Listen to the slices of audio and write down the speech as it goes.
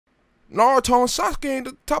Naruto and Sasuke ain't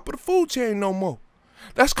the top of the food chain no more.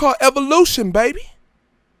 That's called evolution, baby.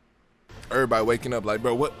 Everybody waking up like,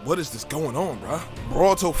 bro, what is this going on, bro?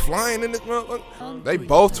 Boruto flying in this motherfucker. They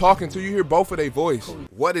both talking to you, hear both of their voice.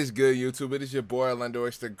 What is good, YouTube? It is your boy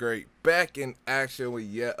EarlandoXDaGreat, back in action with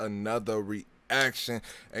yet another reaction.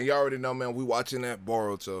 And you already know, man, we watching that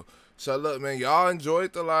Boruto. So look, man, y'all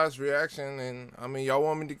enjoyed the last reaction, and I mean, y'all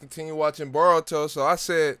want me to continue watching Boruto. So I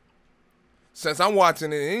said, since I'm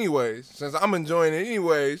watching it anyways, since I'm enjoying it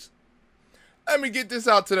anyways, let me get this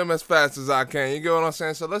out to them as fast as I can. You get what I'm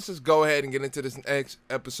saying? So let's just go ahead and get into this next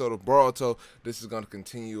episode of Boruto. This is going to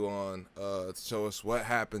continue on to show us what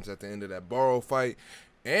happens at the end of that Boruto fight.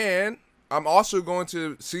 And I'm also going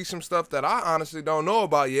to see some stuff that I honestly don't know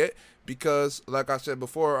about yet, because like I said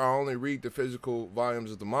before, I only read the physical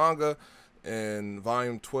volumes of the manga, and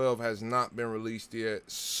volume 12 has not been released yet.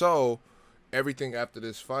 So everything after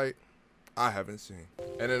this fight, I haven't seen.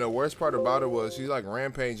 And then the worst part about it was he's like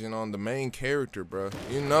rampaging on the main character, bro.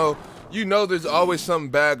 You know there's always something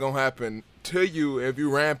bad gonna happen to you if you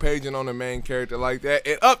rampaging on the main character like that.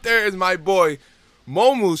 And up there is my boy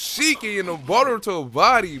Momoshiki in the Boruto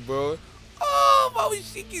body, bro. Oh,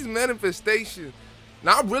 Momoshiki's manifestation.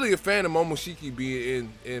 Now I'm really a fan of Momoshiki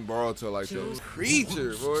being in Boruto like that.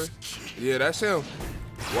 Creature, boy. Yeah, that's him.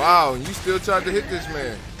 Wow, and you still tried to hit this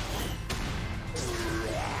man.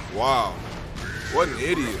 Wow, what an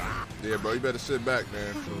idiot. Yeah, bro, you better sit back,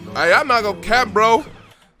 man. Hey, I'm not gonna cap, bro.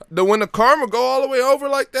 When the karma go all the way over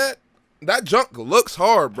like that, that junk looks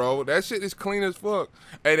hard, bro. That shit is clean as fuck.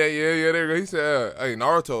 Hey, yeah, there you go. He said, hey,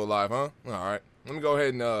 Naruto alive, huh? All right, let me go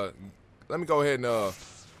ahead and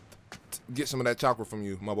get some of that chakra from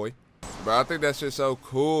you, my boy. Bro, I think that shit's so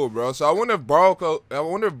cool, bro. So I wonder if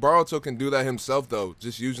Boruto can do that himself though,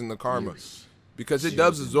 just using the karma. Because it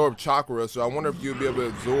does absorb chakra, so I wonder if you'll be able to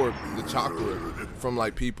absorb the chakra from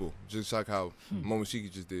like people, just like how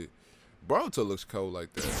Momoshiki just did. Boruto looks cold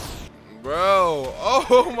like that. Bro,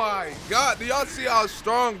 oh my god. Do y'all see how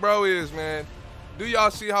strong bro is, man? Do y'all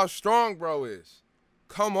see how strong bro is?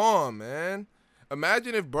 Come on, man.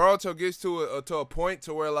 Imagine if Boruto gets to a point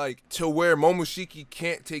to where Momoshiki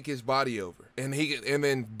can't take his body over, and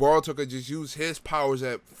then Boruto could just use his powers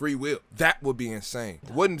at free will. That would be insane.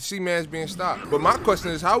 Wouldn't see man's being stopped. But my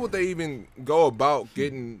question is, how would they even go about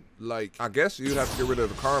getting, like, I guess you'd have to get rid of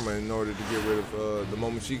the karma in order to get rid of the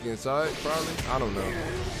Momoshiki inside, probably. I don't know.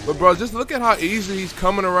 But bro, just look at how easy he's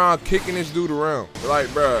coming around, kicking this dude around.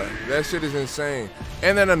 Like, bro, that shit is insane.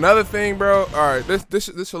 And then another thing, bro. All right, this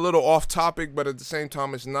is a little off topic, but at the same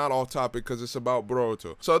time, it's not off topic because it's about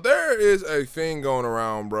Boruto. So there is a thing going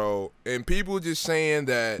around, bro, and people just saying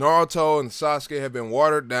that Naruto and Sasuke have been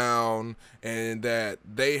watered down and that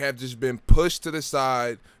they have just been pushed to the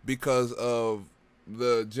side because of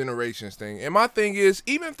the generations thing. And my thing is,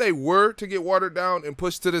 even if they were to get watered down and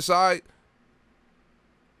pushed to the side,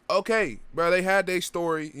 okay, bro, they had their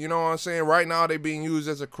story, you know what I'm saying? Right now, they being used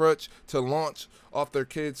as a crutch to launch off their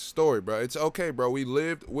kids' story, bro. It's okay, bro. We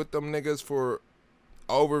lived with them niggas for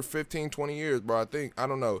over 15, 20 years, bro, I think. I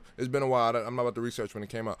don't know. It's been a while. I'm not about to research when it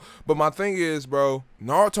came out. But my thing is, bro,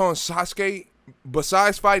 Naruto and Sasuke,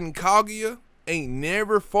 besides fighting Kaguya, ain't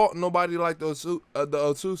never fought nobody like the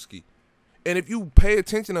Otsutsuki. And if you pay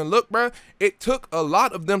attention and look, bro, it took a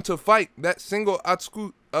lot of them to fight that single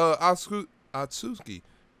Otsutsuki.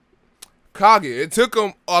 Kaguya. It took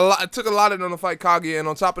them a lot. It took a lot of them to fight Kaguya, and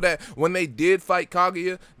on top of that, when they did fight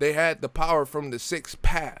Kaguya, they had the power from the 6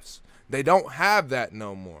 paths. They don't have that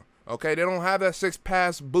no more. Okay, they don't have that 6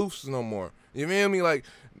 paths boost no more. You feel me? Like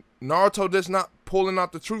Naruto just not pulling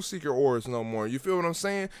out the Truth Seeker ores no more. You feel what I'm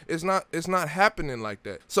saying? It's not happening like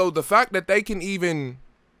that. So the fact that they can even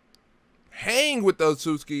hang with those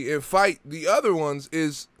Otsutsuki and fight the other ones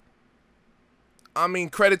is, I mean,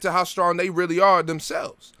 credit to how strong they really are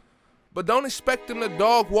themselves. But don't expect them to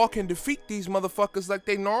dog walk and defeat these motherfuckers like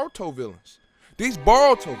they Naruto villains. These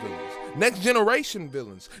Boruto villains. Next generation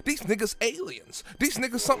villains. These niggas aliens. These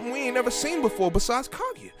niggas something we ain't never seen before besides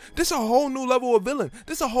Kaguya. This a whole new level of villain.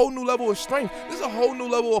 This a whole new level of strength. This is a whole new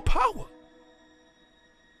level of power.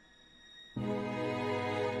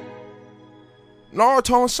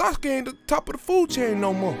 Naruto and Sasuke ain't the top of the food chain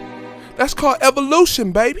no more. That's called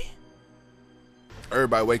evolution, baby.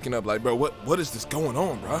 Everybody waking up like, bro, what is this going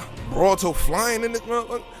on, bro? Boruto flying in this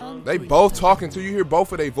motherfucker. They both talking to you, hear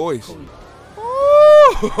both of their voice.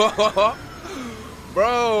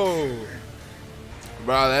 Bro,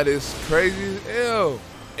 that is crazy as hell.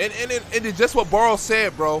 And it's just what Boruto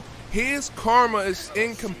said, bro. His karma is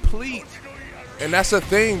incomplete, and that's the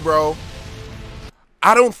thing, bro.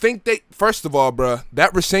 I don't think they. First of all, bro,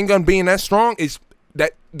 that Rasengan being that strong is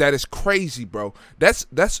that That is crazy, bro. That's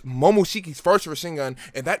Momoshiki's first Rasengan,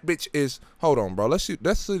 and that bitch is. Hold on, bro. Let's see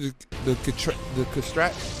the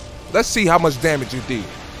constract. Let's see how much damage it did.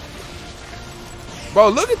 Bro,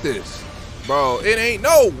 look at this. Bro, it ain't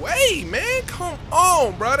no way, man. Come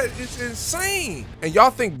on, bro. It's insane. And y'all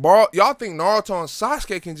think Naruto and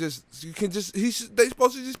Sasuke they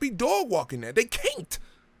supposed to just be dog walking that. They can't.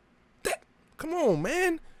 Come on,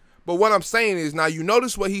 man. But what I'm saying is, now you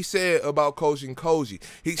notice what he said about Koji.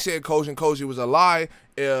 He said Koji was a lie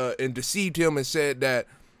and deceived him and said that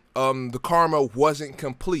the karma wasn't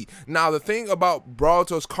complete. Now the thing about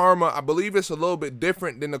Boruto's karma, I believe it's a little bit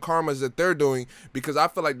different than the karmas that they're doing, because I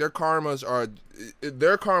feel like their karmas are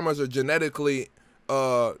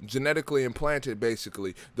genetically implanted,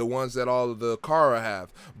 basically, the ones that all of the Kara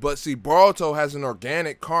have. But see, Boruto has an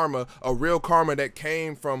organic karma, a real karma that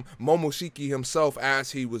came from Momoshiki himself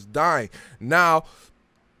as he was dying. Now,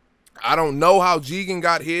 I don't know how Jigen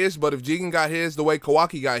got his, but if Jigen got his the way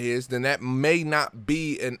Kawaki got his, then that may not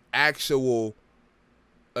be an actual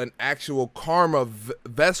karma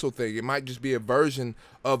vessel thing. It might just be a version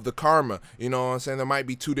of the karma. You know what I'm saying? There might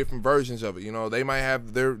be two different versions of it. You know, they might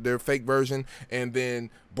have their fake version, and then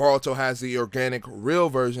Boruto has the organic real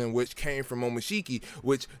version, which came from Momoshiki,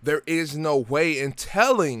 which there is no way in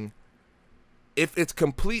telling if it's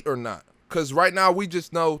complete or not. Because right now we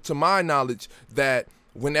just know, to my knowledge, that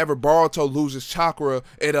whenever Boruto loses chakra,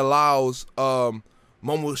 it allows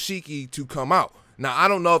Momoshiki to come out. Now, I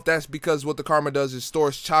don't know if that's because what the karma does is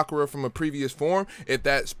stores chakra from a previous form. If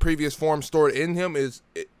that previous form stored in him is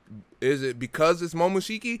it because it's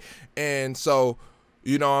Momoshiki? And so,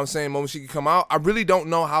 you know what I'm saying, Momoshiki come out. I really don't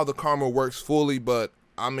know how the karma works fully, but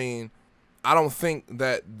I mean, I don't think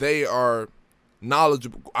that they are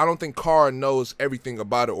knowledgeable. I don't think Kara knows everything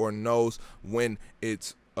about it or knows when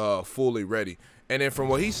it's fully ready. And then from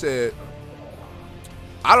what he said,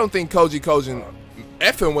 I don't think Koji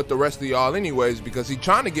effing with the rest of y'all anyways, because he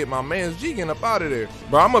trying to get my man's Jigen up out of there.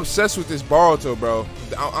 Bro, I'm obsessed with this Boruto, bro.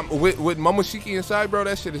 With Momoshiki inside, bro,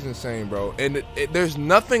 that shit is insane, bro. And there's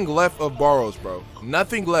nothing left of Boros, bro.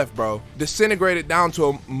 Nothing left, bro. Disintegrated down to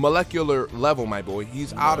a molecular level, my boy.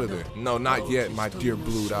 He's out of there. No, not yet, my dear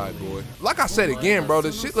blue-eyed boy. Like I said again, bro,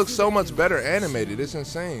 this shit looks so much better animated. It's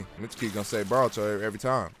insane. Mitsuki gonna say Boruto every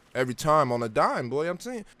time. Every time on a dime, boy, I'm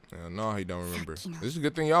saying. No, he don't remember. This is a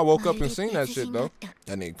good thing y'all woke up and seen that shit, though.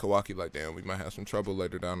 That nigga Kawaki like, damn, we might have some trouble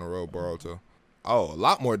later down the road, Boruto. Oh, a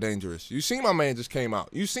lot more dangerous. You seen my man just came out.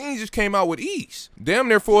 You seen he just came out with ease. Damn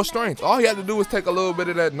near full strength. All he had to do was take a little bit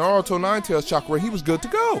of that Naruto Nine-Tails chakra. He was good to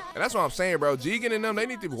go. And that's what I'm saying, bro. Jigen and them, they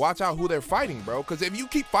need to watch out who they're fighting, bro. Because if you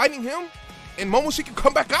keep fighting him and Momoshiki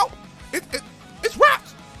come back out, it's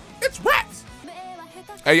raps. It's raps.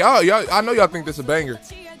 Hey, y'all, I know y'all think this is a banger.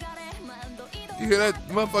 You hear that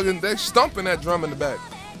motherfucking, they stumping that drum in the back.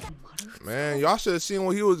 Man, y'all should have seen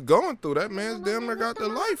what he was going through. That man's damn near got the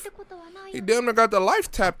life. He damn near got the life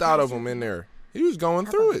tapped out of him in there. He was going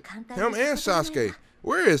through it. Him and Sasuke.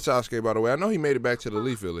 Where is Sasuke, by the way? I know he made it back to the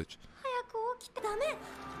Leaf Village.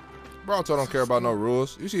 Boruto don't care about no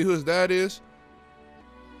rules. You see who his dad is?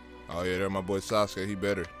 Oh yeah, that's my boy Sasuke. He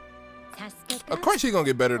better. Of course he gonna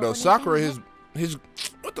get better though. Sakura,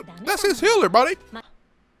 what the? That's his healer, buddy.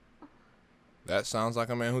 That sounds like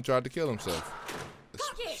a man who tried to kill himself.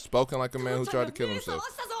 It's spoken like a man who tried to kill himself.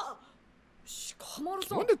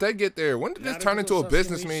 When did they get there? When did this turn into a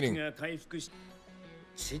business meeting? That nigga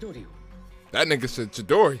said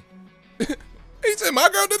Chidori. He said my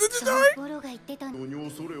girl did the Chidori?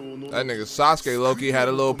 That nigga Sasuke low-key had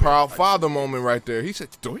a little proud father moment right there. He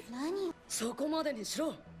said Chidori?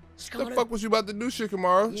 What the fuck was you about to do,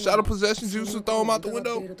 Shikamaru? Shadow possessions, you used to throw him out the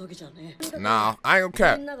window? Nah, I ain't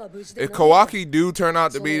gonna cap. If Kawaki do turn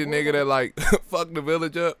out to be the nigga that like fuck the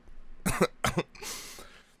village up,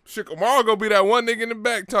 Shikamaru gonna be that one nigga in the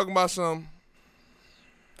back talking about something.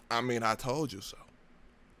 I mean, I told you so.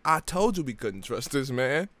 I told you we couldn't trust this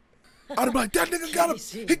man. I'd be like, that nigga got him.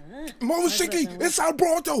 Momoshiki inside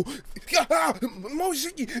Boruto.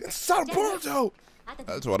 Momoshiki inside Boruto.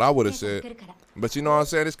 That's what I would have said. But you know what I'm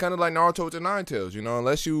saying? It's kind of like Naruto with the Nine-Tails. You know,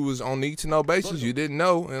 unless you was on need-to-know basis, you didn't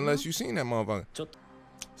know unless you seen that motherfucker.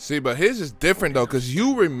 See, but his is different, though, because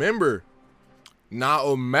you remember. Now,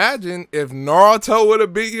 imagine if Naruto would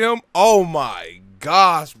have beat him. Oh, my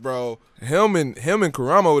gosh, bro. Him and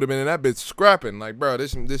Kurama would have been in that bitch scrapping. Like, bro,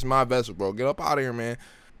 this is my vessel, bro. Get up out of here, man.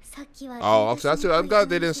 Oh, I'm glad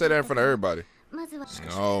they didn't say that in front of everybody.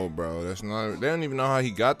 No, bro, that's not. They don't even know how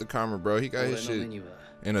he got the karma, bro. He got his shit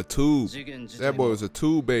in a tube. That boy was a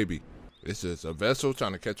tube baby. It's just a vessel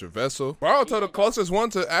trying to catch a vessel. Boruto the closest one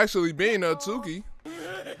to actually being a Tsuki.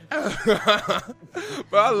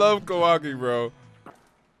 But I love Kawaki, bro.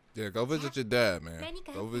 Yeah, go visit your dad, man.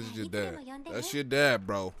 Go visit your dad. That's your dad,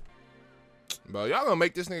 bro. Bro, y'all gonna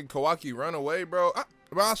make this nigga Kawaki run away, bro?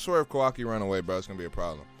 I swear if Kawaki run away, bro, it's gonna be a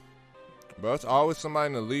problem. Bro, it's always somebody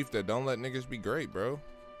in the Leaf that don't let niggas be great, bro.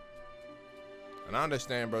 And I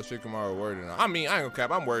understand, bro, Shikamaru worried enough. I mean, I ain't gonna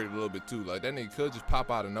cap, I'm worried a little bit too. Like, that nigga could just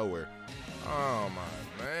pop out of nowhere. Oh,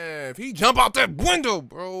 my man. If he jump out that window,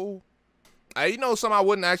 bro. Hey, you know something I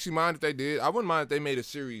wouldn't actually mind if they did? I wouldn't mind if they made a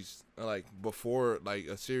series, like, before, like,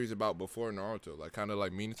 a series about before Naruto. Like, kind of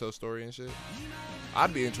like Minato's story and shit.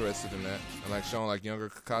 I'd be interested in that. And, like, showing, like, younger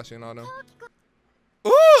Kakashi and all them.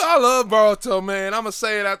 Ooh, I love Boruto, man. I'm going to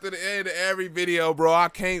say it after the end of every video, bro. I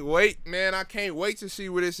can't wait, man. I can't wait to see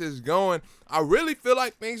where this is going. I really feel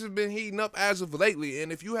like things have been heating up as of lately.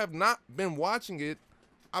 And if you have not been watching it,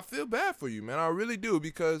 I feel bad for you, man. I really do,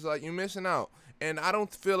 because, like, you're missing out. And I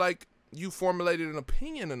don't feel like you formulated an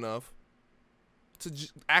opinion enough to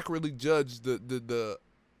accurately judge the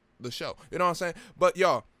show. You know what I'm saying? But,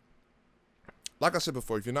 y'all, like I said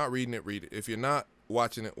before, if you're not reading it, read it. If you're not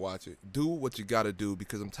watching it, watch it. Do what you gotta do,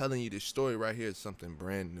 because I'm telling you, this story right here is something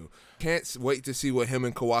brand new. Can't wait to see what him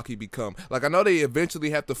and Kawaki become. Like, I know they eventually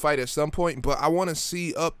have to fight at some point, but I want to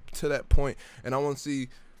see up to that point, and I want to see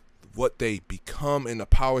what they become and the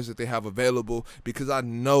powers that they have available, because I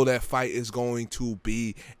know that fight is going to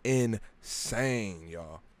be insane,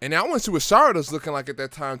 y'all. And I want to see what Sarada's looking like at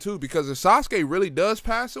that time too, because if Sasuke really does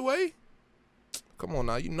pass away, come on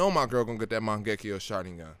now, you know my girl gonna get that Mangekyo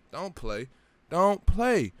Sharingan. Don't play. Don't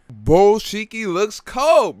play. Borushiki looks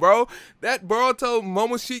cold, bro. That Boruto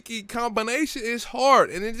Momoshiki combination is hard.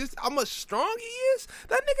 And it's just how much strong he is.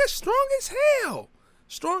 That nigga's strong as hell.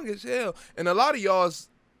 Strong as hell. And a lot of y'all's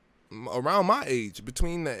around my age,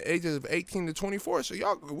 between the ages of 18 to 24. So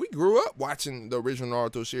y'all, we grew up watching the original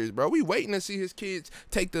Naruto series, bro. We waiting to see his kids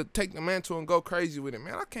take the mantle and go crazy with it,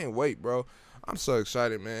 man. I can't wait, bro. I'm so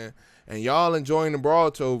excited, man. And y'all enjoying the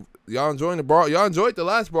Boruto. Y'all enjoying the Boruto. Y'all enjoyed the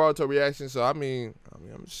last Boruto reaction. So I'm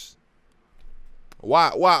just,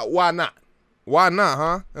 why not? Why not,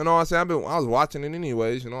 huh? You know what I'm saying? I was watching it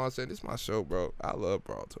anyways. You know what I'm saying? This is my show, bro. I love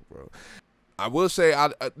Boruto, bro. I will say,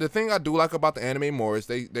 the thing I do like about the anime more is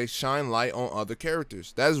they shine light on other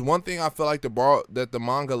characters. That is one thing I feel like that the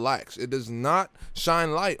manga lacks. It does not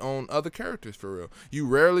shine light on other characters, for real. You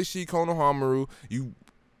rarely see Konohamaru. You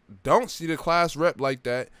don't see the class rep like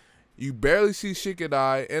that. You barely see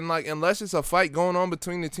Shikadai, and like, unless it's a fight going on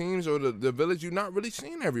between the teams or the village, you're not really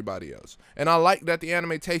seeing everybody else. And I like that the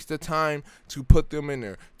anime takes the time to put them in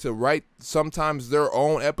there, to write sometimes their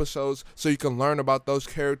own episodes so you can learn about those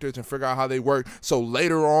characters and figure out how they work. So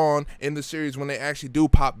later on in the series, when they actually do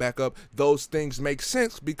pop back up, those things make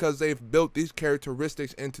sense because they've built these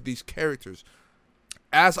characteristics into these characters.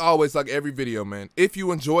 As always, like every video, man, if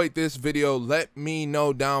you enjoyed this video, let me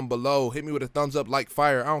know down below. Hit me with a thumbs up like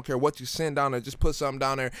fire. I don't care what you send down there. Just put something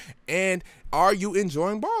down there. And are you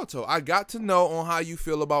enjoying Boruto? I got to know on how you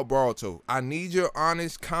feel about Boruto. I need your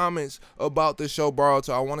honest comments about the show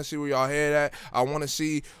Boruto. I want to see where y'all head at. I want to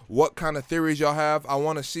see what kind of theories y'all have. I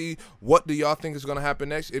want to see what do y'all think is going to happen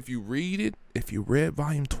next. If you read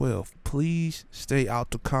volume 12, please stay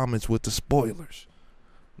out the comments with the spoilers.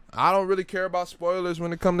 I don't really care about spoilers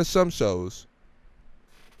when it comes to some shows.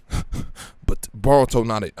 But Boruto,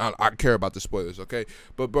 not it. I care about the spoilers, okay?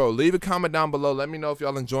 But, bro, leave a comment down below. Let me know if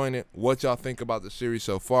y'all enjoying it, what y'all think about the series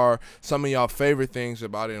so far, some of y'all favorite things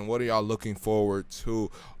about it, and what are y'all looking forward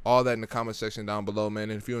to. All that in the comment section down below, man.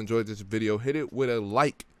 And if you enjoyed this video, hit it with a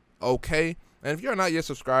like, okay? And if you're not yet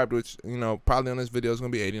subscribed, which, you know, probably on this video is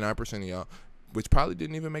going to be 89% of y'all, which probably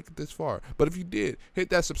didn't even make it this far. But if you did, hit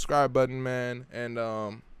that subscribe button, man.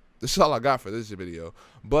 And, this is all I got for this video.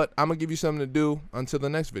 But I'm going to give you something to do until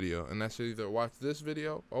the next video. And that's either watch this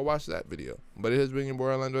video or watch that video. But it has been your boy,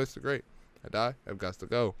 EarlandoXDaGreat. I die. I've got to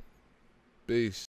go. Peace.